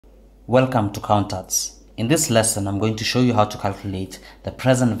Welcome to Countarts. In this lesson, I'm going to show you how to calculate the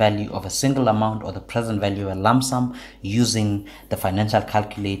present value of a single amount or the present value of a lump sum using the financial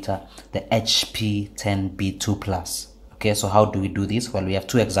calculator, the HP10B2+. Okay, so how do we do this? Well, we have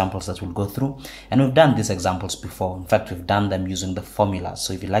two examples that we'll go through, and we've done these examples before. In fact, we've done them using the formulas.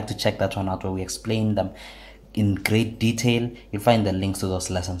 So if you'd like to check that one out where we explain them in great detail, you'll find the links to those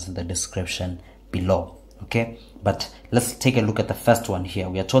lessons in the description below. Okay, but let's take a look at the first one here.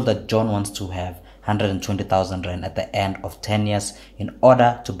 We are told that John wants to have 120,000 Rand at the end of 10 years in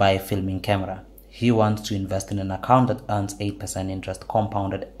order to buy a filming camera. He wants to invest in an account that earns 8% interest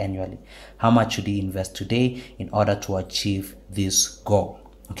compounded annually. How much should he invest today in order to achieve this goal?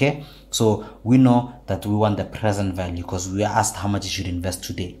 Okay, so we know that we want the present value because we are asked how much he should invest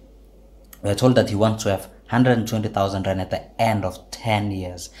today. We are told that he wants to have 120,000 Rand at the end of 10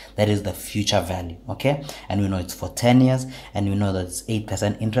 years. That is the future value, okay? And we know it's for 10 years, and we know that it's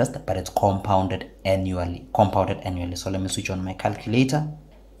 8% interest, but it's compounded annually. So let me switch on my calculator.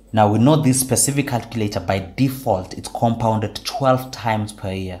 Now we know this specific calculator by default, it's compounded 12 times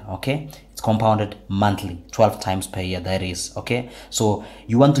per year, okay? It's compounded monthly, 12 times per year, that is, okay? So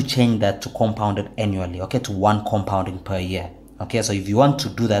you want to change that to compounded annually, okay? To one compounding per year. Okay, so if you want to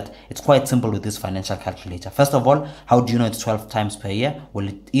do that, it's quite simple with this financial calculator. First of all, how do you know it's 12 times per year? Well,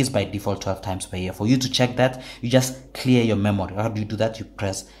 it is by default 12 times per year. For you to check that, you just clear your memory. How do you do that? You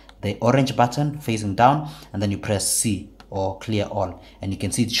press the orange button facing down, and then you press C or clear all. And you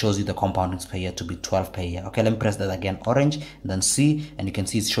can see it shows you the compoundings per year to be 12 per year. Okay, let me press that again, orange, and then C, and you can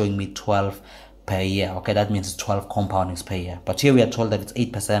see it's showing me 12 per year. Okay, that means it's 12 compoundings per year. But here we are told that it's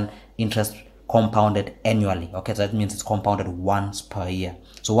 8% interest compounded annually. Okay, so that means it's compounded once per year.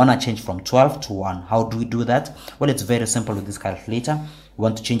 So we want to change from 12 to 1. How do we do that? Well, it's very simple with this calculator. We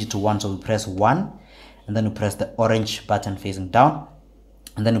want to change it to 1, so we press 1, and then we press the orange button facing down,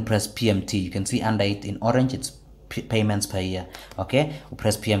 and then we press PMT. You can see under it in orange, it's payments per year. Okay, we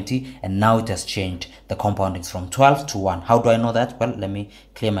press PMT, and now it has changed the compoundings from 12 to 1. How do I know that? Well, let me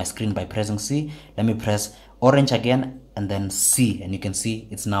clear my screen by pressing C. Let me press orange again, and then C, and you can see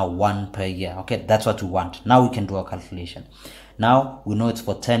it's now 1 per year. Okay, that's what we want. Now we can do our calculation. Now we know it's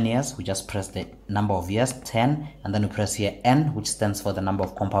for 10 years. We just press the number of years, 10, and then we press here N, which stands for the number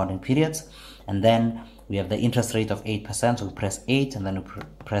of compounding periods, and then we have the interest rate of 8%, so we press 8, and then we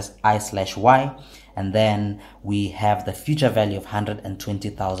press I/Y, and then we have the future value of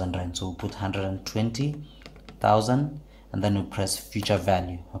 120,000 Rand, so we put 120,000, and then we press future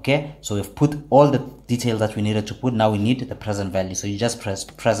value. Okay, so we've put all the details that we needed to put. Now we need the present value, so you just press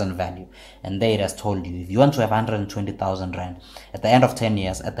present value, and there it has told you if you want to have 120,000 Rand at the end of 10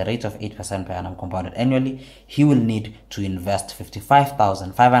 years at the rate of 8% per annum compounded annually, he will need to invest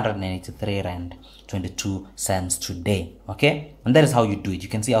 55,583 Rand 22 cents today. Okay, and that is how you do it. You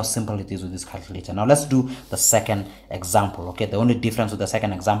can see how simple it is with this calculator. Now let's do the second example. Okay, the only difference with the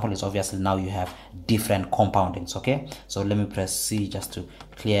second example is obviously now you have different compoundings. Okay, so let me press C just to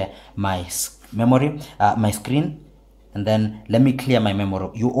clear my memory, my screen, and then let me clear my memory.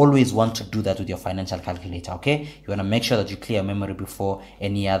 You always want to do that with your financial calculator. Okay, you want to make sure that you clear memory before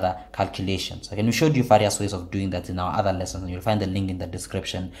any other calculations. Okay, and we showed you various ways of doing that in our other lessons, and you'll find the link in the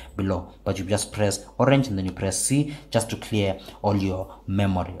description below. But you just press orange and then you press C just to clear all your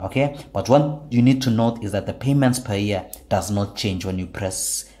memory. Okay, but what you need to note is that the payments per year does not change when you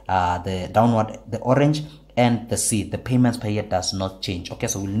press the downward, the orange, and the C. The payments per year does not change. Okay,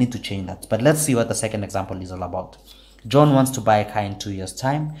 so we'll need to change that. But let's see what the second example is all about. John wants to buy a car in 2 years'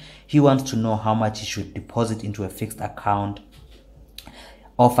 time. He wants to know how much he should deposit into a fixed account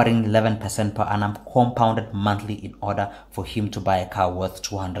offering 11% per annum compounded monthly in order for him to buy a car worth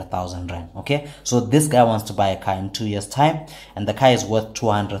 200,000 Rand. Okay, so this guy wants to buy a car in 2 years' time, and the car is worth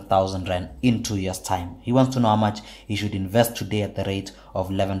 200,000 Rand in 2 years' time. He wants to know how much he should invest today at the rate of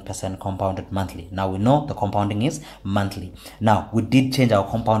 11% compounded monthly. Now we know the compounding is monthly. Now we did change our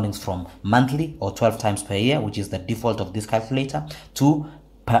compoundings from monthly or 12 times per year, which is the default of this calculator, to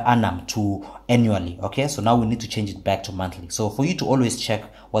per annum, to annually. Okay, so now we need to change it back to monthly. So for you to always check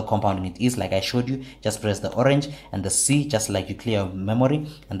what compounding it is, like I showed you, just press the orange and the C, just like you clear memory,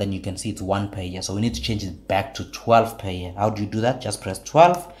 and then you can see it's 1 per year. So we need to change it back to 12 per year. How do you do that? Just press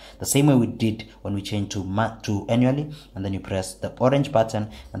 12 the same way we did when we changed to annually, and then you press the orange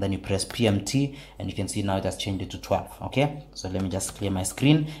button, and then you press PMT, and you can see now it has changed it to 12. Okay, so let me just clear my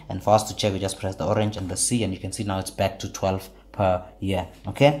screen, and for us to check, we just press the orange and the C, and you can see now it's back to 12 per year.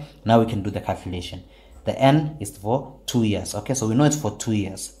 Okay, now we can do the calculation. The N is for 2 years. Okay, so we know it's for 2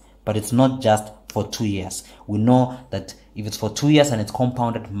 years. but it's not just for 2 years. We know that if it's for 2 years and it's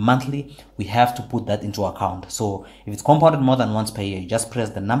compounded monthly, we have to put that into account. So if it's compounded more than once per year, you just press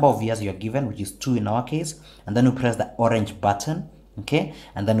the number of years you're given, which is 2 in our case, and then you press the orange button, okay,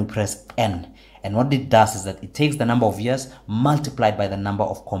 and then you press N. And what it does is that it takes the number of years multiplied by the number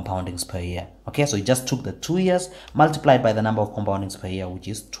of compoundings per year. Okay, so it just took the 2 years multiplied by the number of compoundings per year, which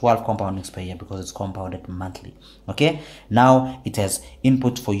is 12 compoundings per year because it's compounded monthly. Okay, now it has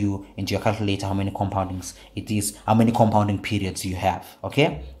input for you into your calculator how many compoundings it is, how many compounding periods you have.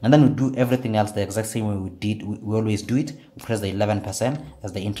 Okay, and then we do everything else the exact same way we always do it. We press the 11%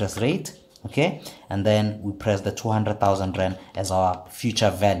 as the interest rate. Okay, and then we press the 200,000 rand as our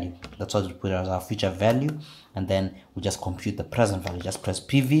future value. That's what we put as our future value, and then we just compute the present value. Just press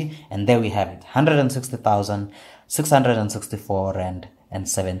PV, and there we have it, 160,664 rand and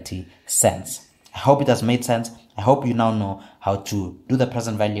 70 cents. I hope it has made sense. I hope you now know how to do the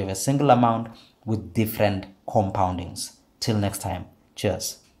present value of a single amount with different compoundings. Till next time,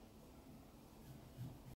 cheers.